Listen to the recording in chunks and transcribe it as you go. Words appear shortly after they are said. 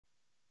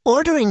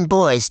Ordering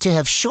boys to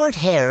have short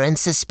hair and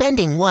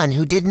suspending one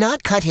who did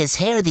not cut his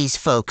hair. These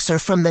folks are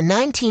from the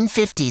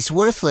 1950s,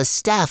 worthless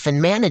staff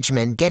and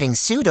management getting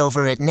sued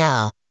over it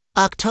now.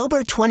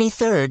 October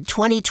 23,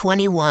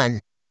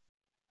 2021.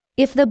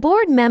 If the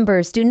board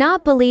members do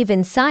not believe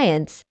in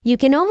science, you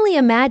can only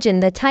imagine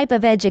the type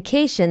of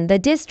education the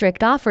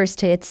district offers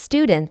to its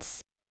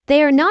students.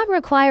 They are not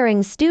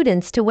requiring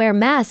students to wear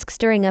masks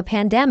during a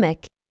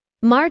pandemic.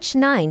 March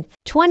 9,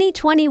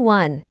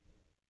 2021.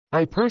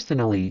 I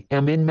personally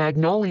am in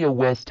Magnolia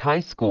West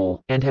High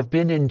School and have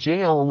been in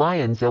J.L.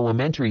 Lyons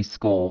Elementary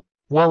School.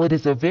 While it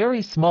is a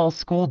very small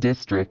school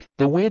district,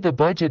 the way the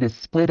budget is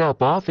split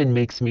up often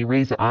makes me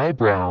raise an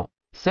eyebrow,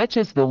 such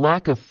as the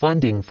lack of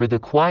funding for the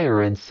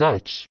choir and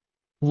such.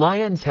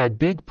 Lyons had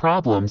big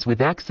problems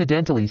with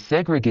accidentally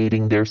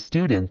segregating their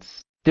students.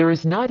 There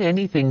is not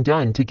anything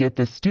done to get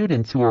the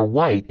students who are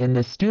white and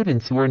the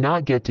students who are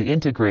not get to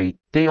integrate.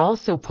 They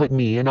also put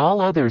me and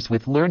all others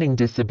with learning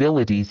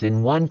disabilities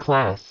in one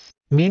class,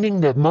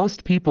 meaning that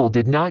most people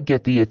did not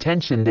get the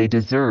attention they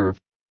deserve.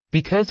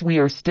 Because we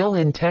are still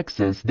in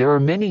Texas, there are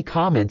many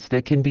comments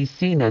that can be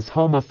seen as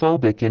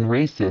homophobic and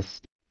racist.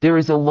 There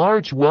is a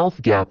large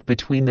wealth gap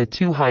between the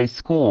two high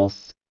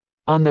schools.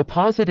 On the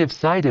positive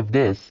side of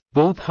this,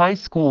 both high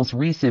schools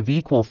receive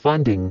equal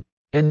funding,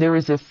 and there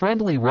is a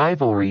friendly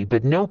rivalry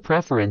but no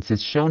preference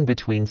is shown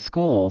between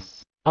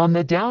schools. On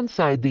the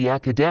downside, the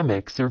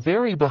academics are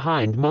very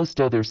behind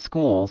most other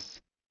schools.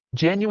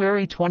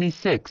 January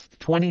 26,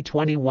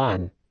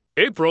 2021.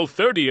 April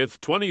 30th,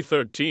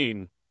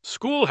 2013.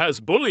 School has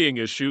bullying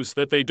issues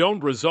that they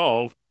don't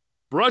resolve.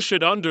 Brush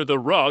it under the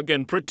rug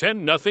and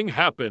pretend nothing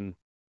happened.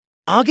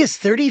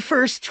 August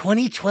 31st,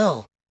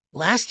 2012.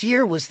 Last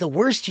year was the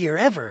worst year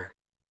ever.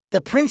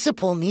 The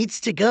principal needs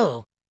to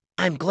go.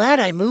 I'm glad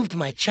I moved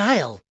my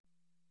child.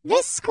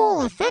 This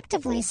school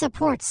effectively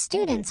supports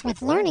students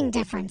with learning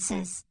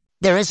differences.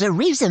 There is a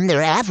reason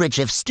their average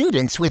of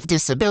students with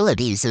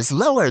disabilities is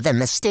lower than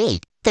the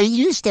state. They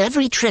used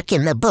every trick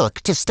in the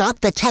book to stop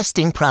the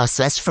testing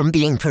process from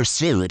being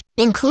pursued,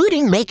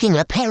 including making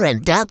a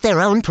parent doubt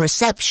their own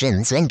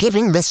perceptions and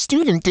giving the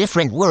student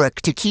different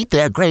work to keep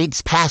their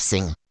grades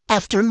passing.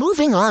 After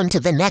moving on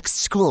to the next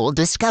school,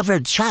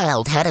 discovered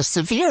child had a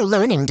severe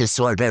learning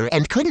disorder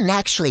and couldn't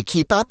actually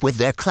keep up with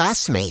their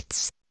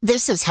classmates.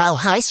 This is how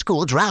high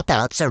school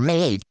dropouts are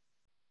made.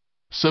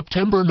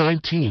 September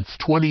 19,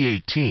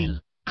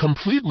 2018.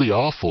 Completely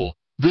awful.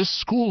 This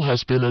school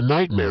has been a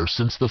nightmare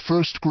since the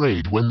first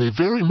grade when they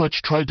very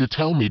much tried to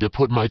tell me to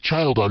put my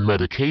child on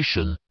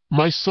medication.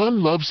 My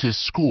son loves his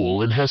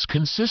school and has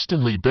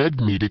consistently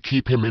begged me to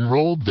keep him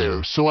enrolled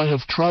there, so I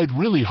have tried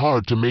really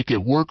hard to make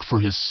it work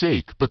for his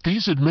sake, but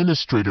these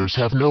administrators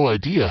have no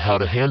idea how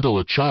to handle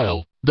a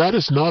child. That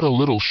is not a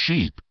little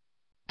sheep.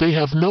 They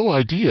have no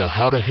idea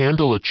how to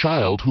handle a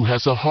child who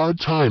has a hard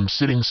time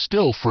sitting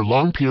still for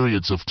long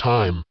periods of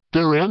time.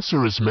 Their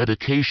answer is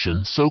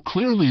medication, so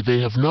clearly they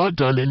have not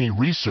done any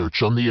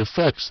research on the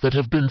effects that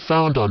have been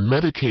found on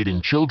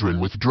medicating children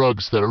with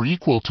drugs that are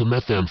equal to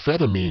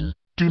methamphetamine.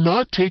 Do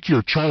not take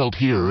your child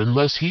here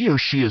unless he or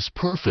she is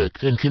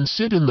perfect and can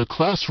sit in the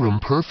classroom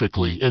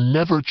perfectly and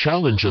never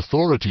challenge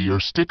authority or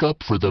stick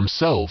up for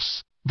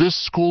themselves. This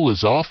school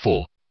is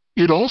awful.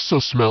 It also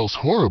smells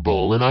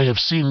horrible, and I have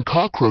seen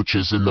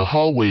cockroaches in the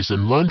hallways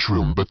and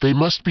lunchroom, but they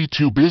must be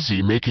too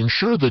busy making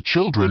sure the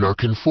children are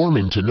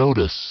conforming to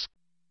notice.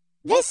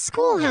 This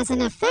school has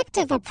an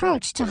effective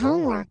approach to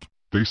homework.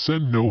 They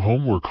send no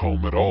homework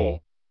home at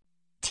all.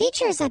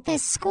 Teachers at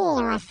this school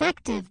are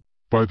effective.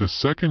 By the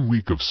second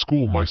week of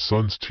school, my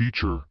son's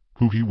teacher,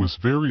 who he was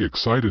very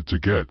excited to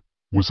get,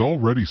 was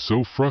already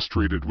so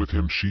frustrated with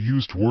him she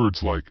used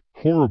words like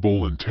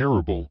horrible and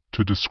terrible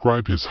to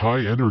describe his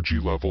high energy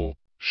level.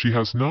 She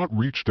has not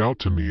reached out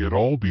to me at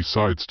all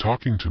besides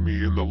talking to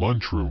me in the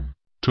lunchroom.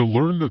 To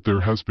learn that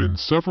there has been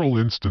several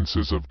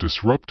instances of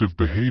disruptive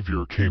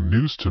behavior came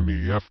news to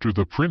me after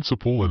the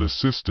principal and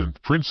assistant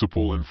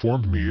principal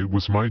informed me it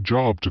was my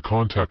job to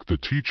contact the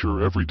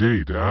teacher every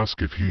day to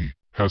ask if he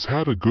has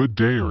had a good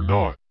day or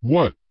not.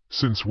 What?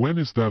 Since when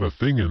is that a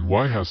thing, and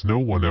why has no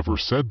one ever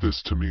said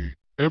this to me?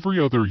 Every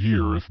other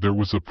year, if there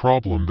was a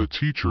problem, the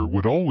teacher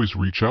would always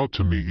reach out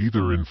to me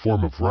either in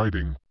form of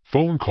writing,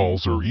 phone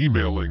calls, or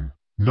emailing.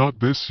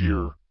 Not this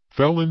year.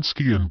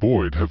 Felinsky and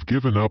Boyd have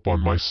given up on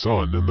my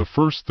son, and the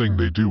first thing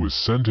they do is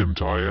send him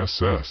to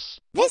ISS.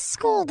 This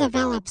school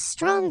develops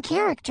strong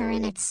character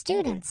in its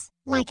students,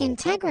 like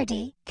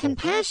integrity,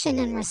 compassion,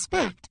 and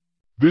respect.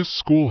 This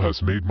school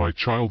has made my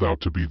child out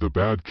to be the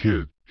bad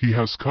kid. He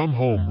has come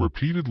home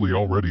repeatedly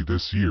already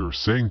this year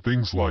saying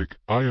things like,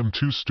 "I am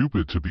too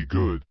stupid to be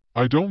good.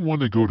 I don't want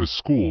to go to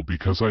school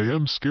because I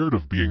am scared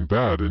of being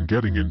bad and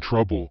getting in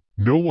trouble.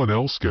 No one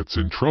else gets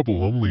in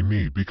trouble, only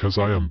me, because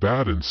I am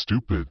bad and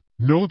stupid."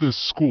 No, this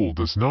school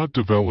does not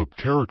develop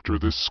character.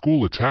 This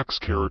school attacks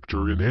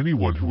character in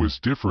anyone who is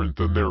different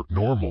than their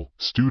normal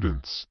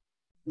students.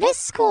 This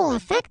school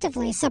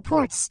effectively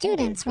supports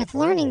students with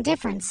learning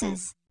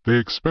differences. They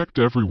expect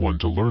everyone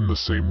to learn the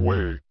same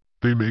way.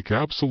 They make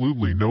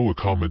absolutely no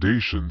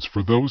accommodations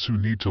for those who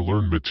need to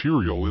learn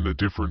material in a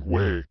different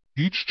way.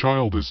 Each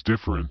child is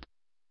different.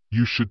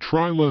 You should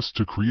try less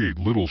to create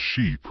little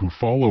sheep who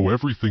follow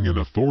everything an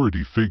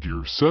authority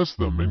figure says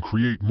them and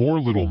create more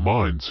little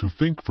minds who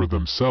think for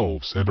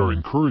themselves and are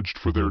encouraged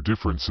for their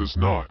differences,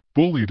 not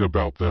bullied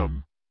about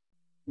them.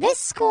 This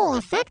school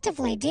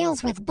effectively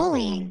deals with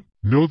bullying.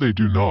 No, they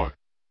do not.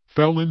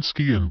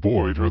 Falinsky and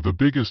Boyd are the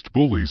biggest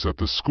bullies at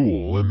the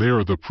school, and they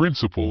are the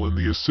principal and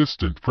the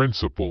assistant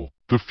principal.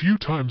 The few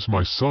times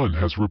my son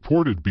has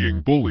reported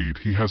being bullied,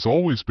 he has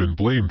always been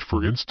blamed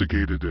for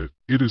instigated it.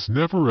 It is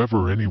never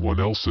ever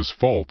anyone else's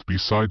fault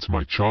besides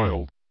my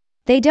child.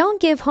 They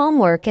don't give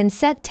homework and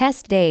set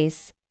test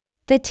days.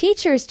 The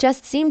teachers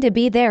just seem to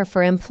be there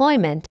for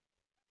employment.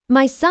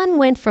 My son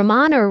went from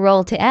honor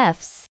roll to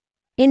Fs.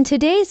 In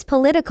today's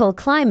political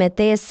climate,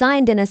 they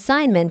assigned an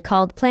assignment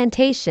called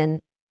plantation,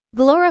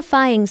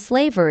 glorifying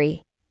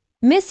slavery.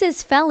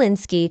 Mrs.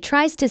 Felinsky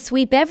tries to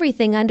sweep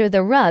everything under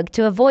the rug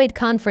to avoid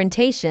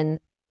confrontation.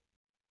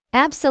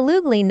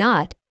 Absolutely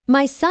not.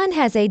 My son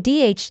has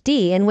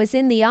ADHD and was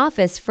in the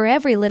office for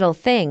every little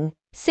thing.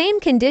 Same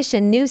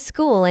condition, new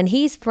school, and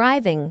he's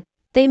thriving.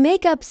 They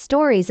make up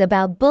stories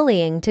about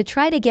bullying to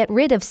try to get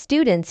rid of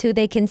students who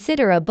they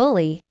consider a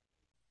bully.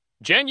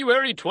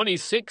 January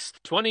 26,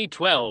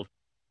 2012.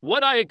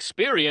 What I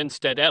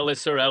experienced at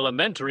Ellisor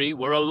Elementary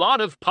were a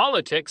lot of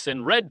politics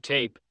and red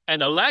tape,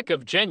 and a lack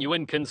of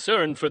genuine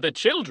concern for the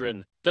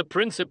children. The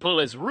principal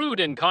is rude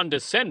and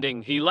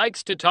condescending. He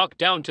likes to talk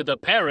down to the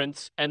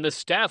parents, and the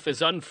staff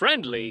is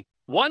unfriendly.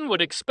 One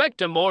would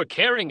expect a more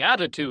caring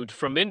attitude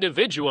from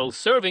individuals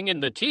serving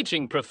in the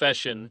teaching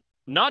profession,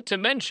 not to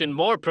mention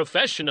more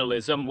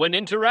professionalism when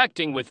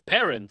interacting with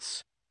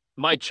parents.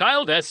 My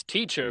child's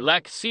teacher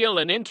lacks zeal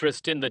and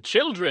interest in the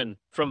children,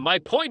 from my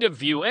point of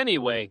view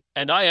anyway,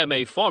 and I am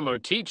a former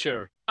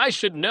teacher. I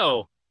should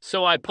know.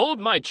 So I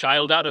pulled my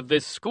child out of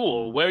this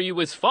school where he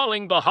was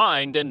falling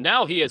behind, and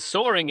now he is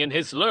soaring in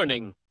his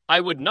learning. I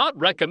would not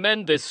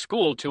recommend this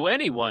school to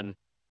anyone.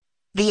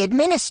 The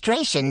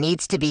administration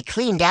needs to be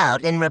cleaned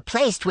out and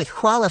replaced with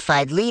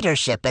qualified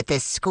leadership at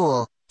this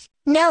school.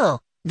 No,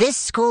 this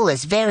school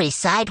is very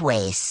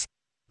sideways.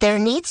 There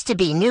needs to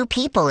be new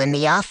people in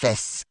the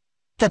office.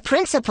 The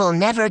principal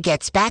never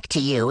gets back to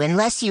you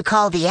unless you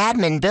call the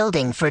admin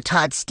building for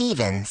Todd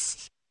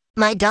Stevens.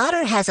 My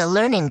daughter has a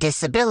learning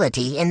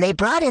disability, and they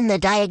brought in the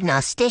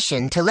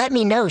diagnostician to let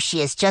me know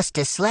she is just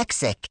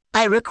dyslexic.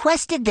 I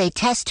requested they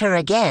test her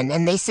again,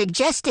 and they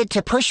suggested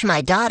to push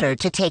my daughter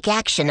to take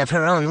action of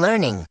her own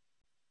learning.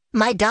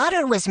 My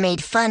daughter was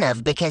made fun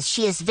of because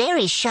she is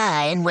very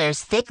shy and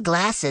wears thick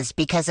glasses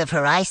because of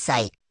her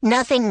eyesight.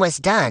 Nothing was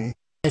done.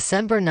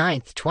 December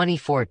 9,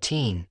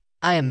 2014.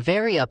 I am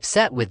very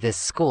upset with this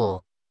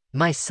school.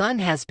 My son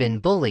has been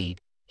bullied,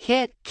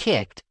 hit,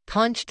 kicked,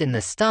 punched in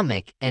the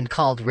stomach, and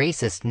called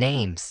racist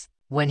names.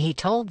 When he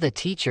told the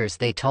teachers,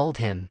 they told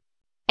him,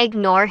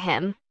 "Ignore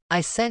him." I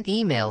sent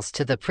emails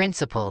to the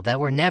principal that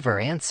were never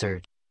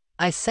answered.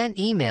 I sent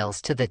emails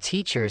to the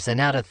teachers,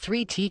 and out of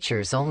 3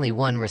 teachers only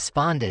 1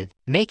 responded,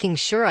 making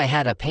sure I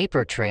had a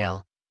paper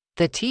trail.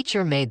 The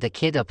teacher made the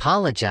kid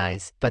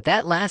apologize, but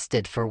that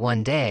lasted for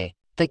 1 day.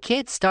 The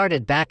kid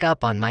started back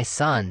up on my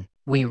son.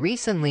 We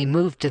recently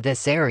moved to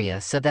this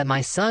area so that my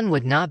son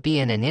would not be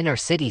in an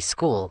inner-city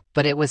school,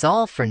 but it was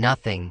all for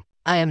nothing.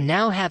 I am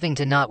now having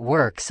to not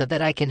work so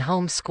that I can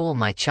homeschool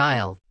my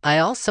child. I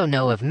also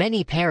know of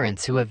many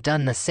parents who have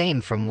done the same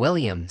from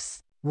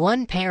Williams.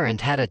 One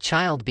parent had a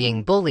child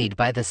being bullied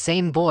by the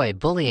same boy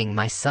bullying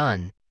my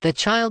son. The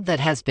child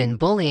that has been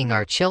bullying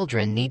our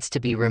children needs to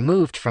be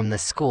removed from the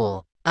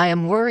school. I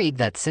am worried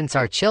that since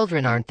our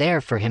children aren't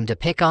there for him to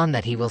pick on,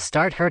 that he will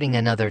start hurting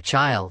another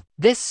child.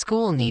 This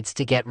school needs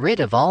to get rid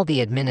of all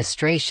the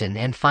administration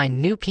and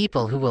find new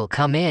people who will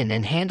come in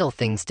and handle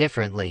things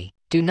differently.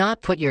 Do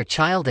not put your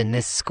child in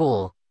this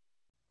school.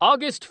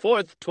 August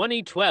 4,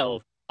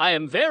 2012. I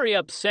am very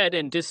upset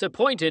and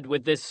disappointed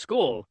with this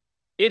school.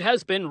 It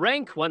has been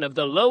ranked one of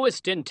the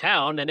lowest in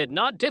town, and it's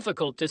not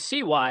difficult to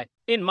see why.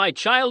 In my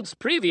child's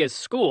previous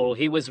school,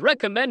 he was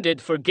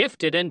recommended for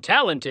gifted and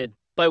talented.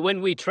 But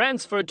when we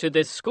transferred to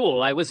this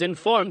school, I was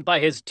informed by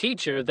his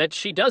teacher that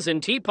she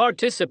doesn't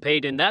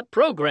participate in that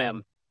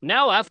program.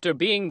 Now, after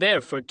being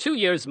there for 2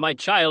 years, my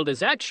child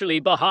is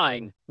actually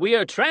behind. We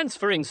are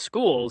transferring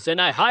schools,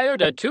 and I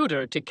hired a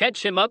tutor to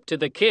catch him up to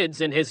the kids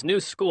in his new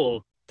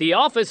school. The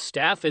office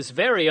staff is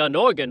very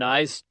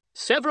unorganized.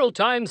 Several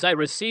times I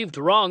received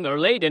wrong or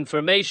late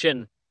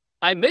information.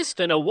 I missed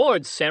an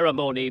awards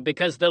ceremony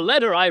because the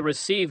letter I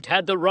received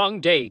had the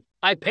wrong date.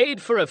 I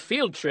paid for a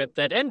field trip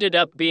that ended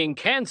up being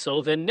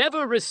canceled and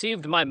never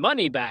received my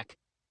money back.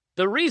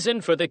 The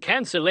reason for the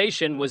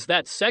cancellation was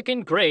that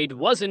 2nd grade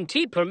wasn't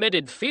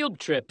permitted field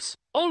trips,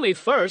 only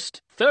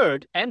 1st,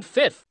 3rd, and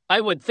 5th. I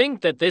would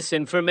think that this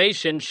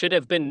information should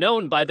have been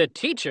known by the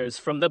teachers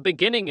from the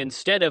beginning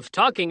instead of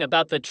talking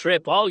about the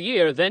trip all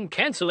year then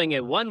canceling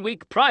it 1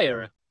 week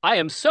prior. I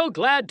am so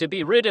glad to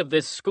be rid of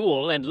this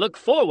school and look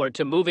forward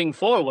to moving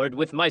forward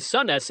with my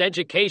son's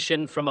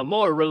education from a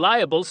more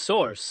reliable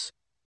source.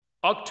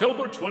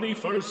 October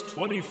 21st,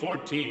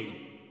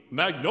 2014.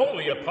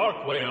 Magnolia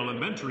Parkway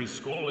Elementary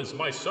School is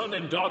my son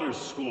and daughter's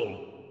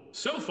school.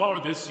 So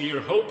far this year,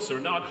 hopes are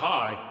not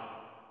high.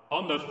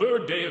 On the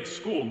third day of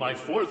school, my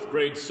fourth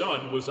grade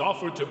son was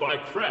offered to buy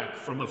crack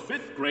from a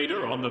fifth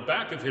grader on the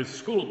back of his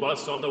school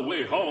bus on the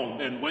way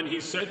home, and when he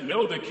said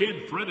no, the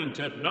kid threatened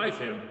to knife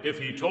him if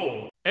he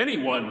told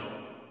anyone.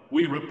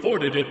 We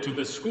reported it to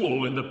the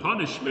school, and the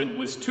punishment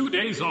was 2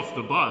 days off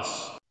the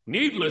bus.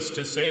 Needless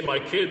to say, my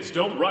kids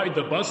don't ride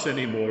the bus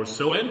anymore,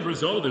 so end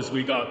result is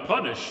we got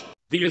punished.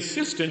 The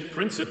assistant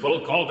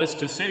principal called us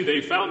to say they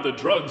found the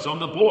drugs on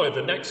the boy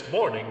the next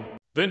morning.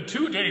 Then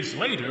 2 days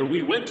later,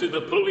 we went to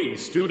the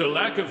police due to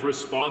lack of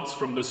response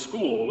from the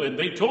school, and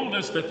they told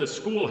us that the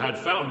school had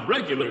found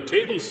regular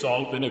table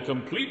salt in a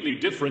completely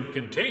different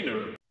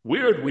container.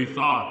 Weird, we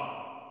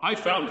thought. I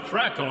found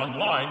crack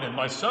online, and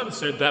my son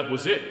said that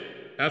was it.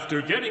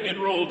 After getting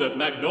enrolled at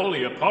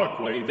Magnolia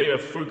Parkway, they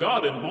have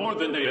forgotten more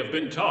than they have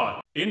been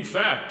taught. In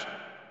fact,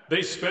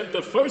 they spent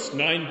the first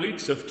 9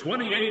 weeks of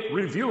 28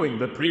 reviewing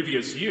the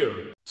previous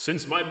year.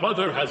 Since my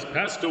mother has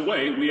passed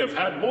away, we have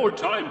had more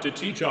time to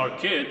teach our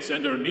kids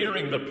and are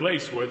nearing the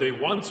place where they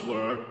once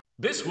were.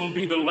 This will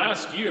be the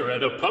last year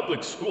at a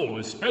public school,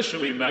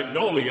 especially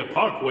Magnolia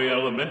Parkway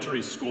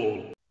Elementary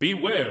School.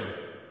 Beware.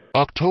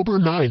 October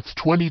 9th,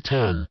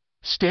 2010.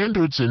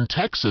 Standards in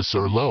Texas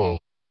are low.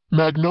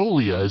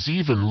 Magnolia is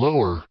even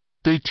lower.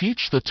 They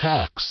teach the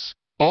tax.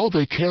 All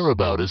they care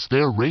about is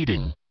their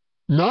rating.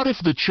 Not if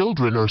the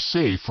children are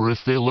safe or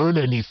if they learn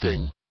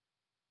anything.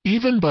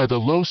 Even by the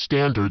low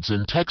standards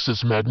in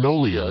Texas,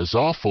 Magnolia is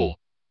awful.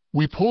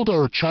 We pulled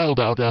our child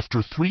out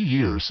after 3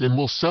 years and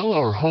will sell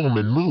our home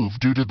and move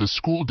due to the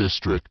school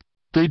district.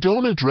 They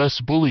don't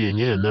address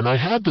bullying and I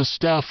had the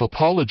staff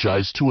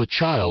apologize to a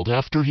child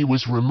after he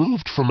was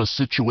removed from a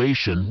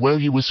situation where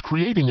he was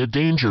creating a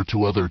danger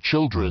to other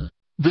children.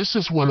 This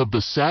is one of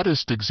the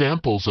saddest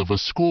examples of a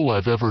school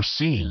I've ever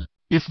seen.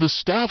 If the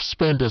staff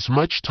spend as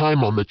much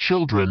time on the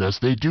children as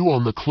they do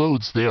on the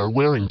clothes they are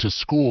wearing to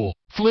school,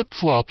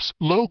 flip-flops,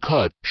 low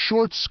cut,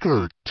 short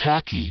skirt,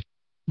 tacky.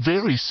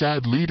 Very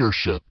sad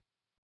leadership.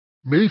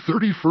 May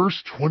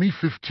 31st,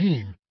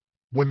 2015.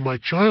 When my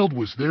child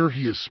was there,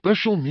 he has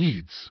special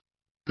needs.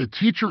 The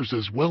teachers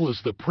as well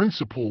as the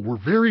principal were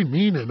very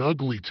mean and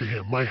ugly to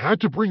him. I had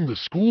to bring the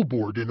school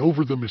board in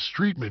over the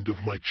mistreatment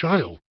of my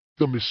child.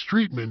 The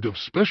mistreatment of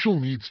special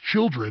needs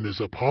children is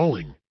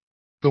appalling.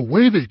 The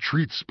way they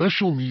treat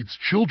special needs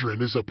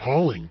children is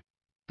appalling.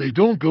 They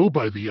don't go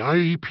by the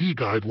IEP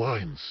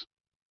guidelines.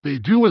 They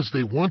do as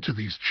they want to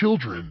these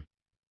children.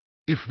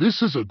 If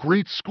this is a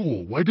great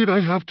school, why did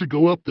I have to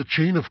go up the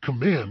chain of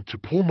command to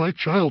pull my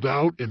child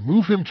out and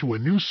move him to a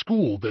new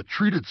school that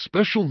treated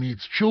special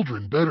needs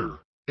children better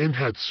and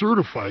had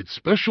certified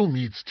special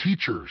needs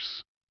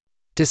teachers?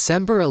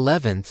 December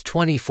 11th,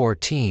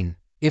 2014.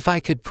 If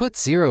I could put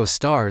 0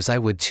 stars, I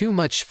would. Too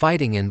much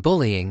fighting and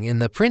bullying, and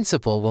the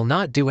principal will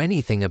not do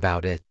anything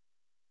about it.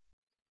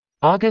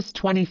 August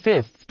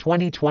 25th,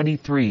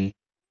 2023.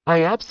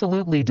 I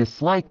absolutely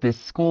dislike this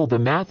school. The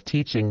math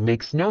teaching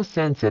makes no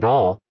sense at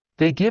all.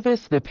 They give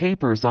us the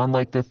papers on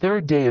like the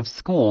 3rd day of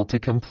school to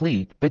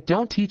complete, but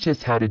don't teach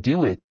us how to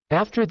do it.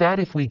 After that,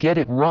 if we get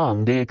it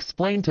wrong, they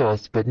explain to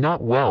us, but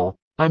not well.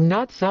 I'm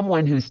not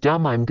someone who's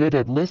dumb. I'm good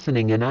at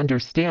listening and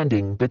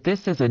understanding, but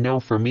this is a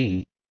no for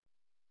me.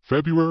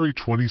 February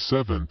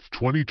 27th,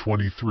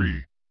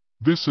 2023.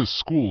 This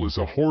school is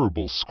a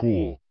horrible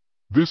school.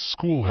 This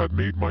school had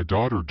made my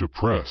daughter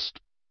depressed.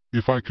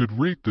 If I could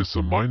rate this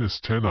a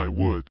 -10, I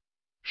would.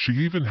 She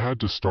even had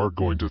to start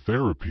going to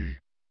therapy.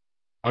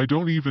 I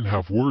don't even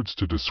have words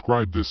to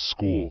describe this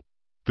school.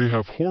 They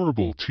have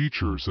horrible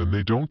teachers and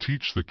they don't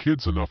teach the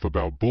kids enough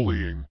about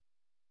bullying.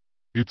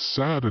 It's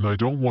sad and I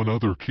don't want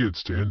other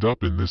kids to end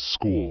up in this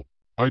school.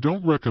 I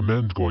don't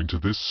recommend going to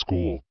this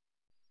school.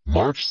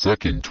 March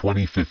 2nd,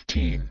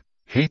 2015.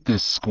 Hate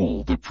this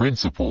school. The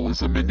principal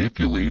is a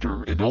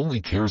manipulator and only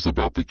cares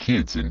about the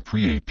kids in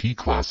pre-AP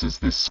classes.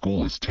 This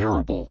school is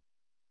terrible.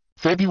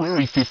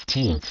 February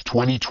 15th,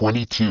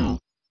 2022.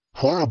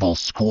 Horrible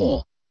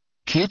school.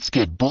 Kids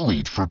get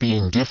bullied for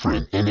being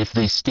different, and if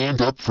they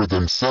stand up for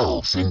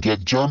themselves and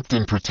get jumped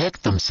and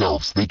protect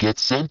themselves, they get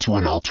sent to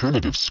an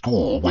alternative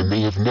school when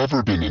they have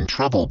never been in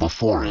trouble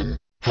before and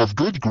have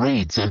good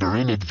grades and are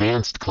in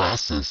advanced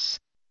classes.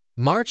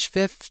 March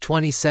 5th,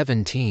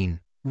 2017.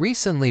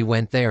 Recently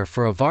went there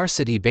for a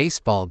varsity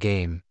baseball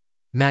game.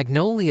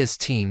 Magnolia's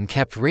team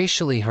kept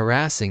racially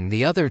harassing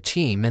the other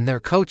team and their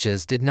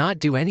coaches did not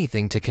do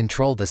anything to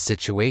control the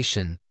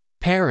situation.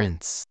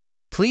 Parents,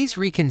 please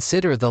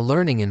reconsider the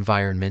learning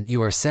environment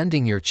you are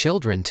sending your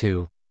children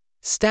to.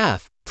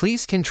 Staff,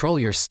 please control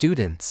your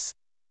students.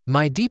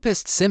 My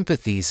deepest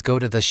sympathies go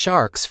to the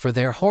Sharks for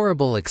their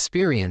horrible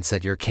experience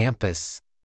at your campus.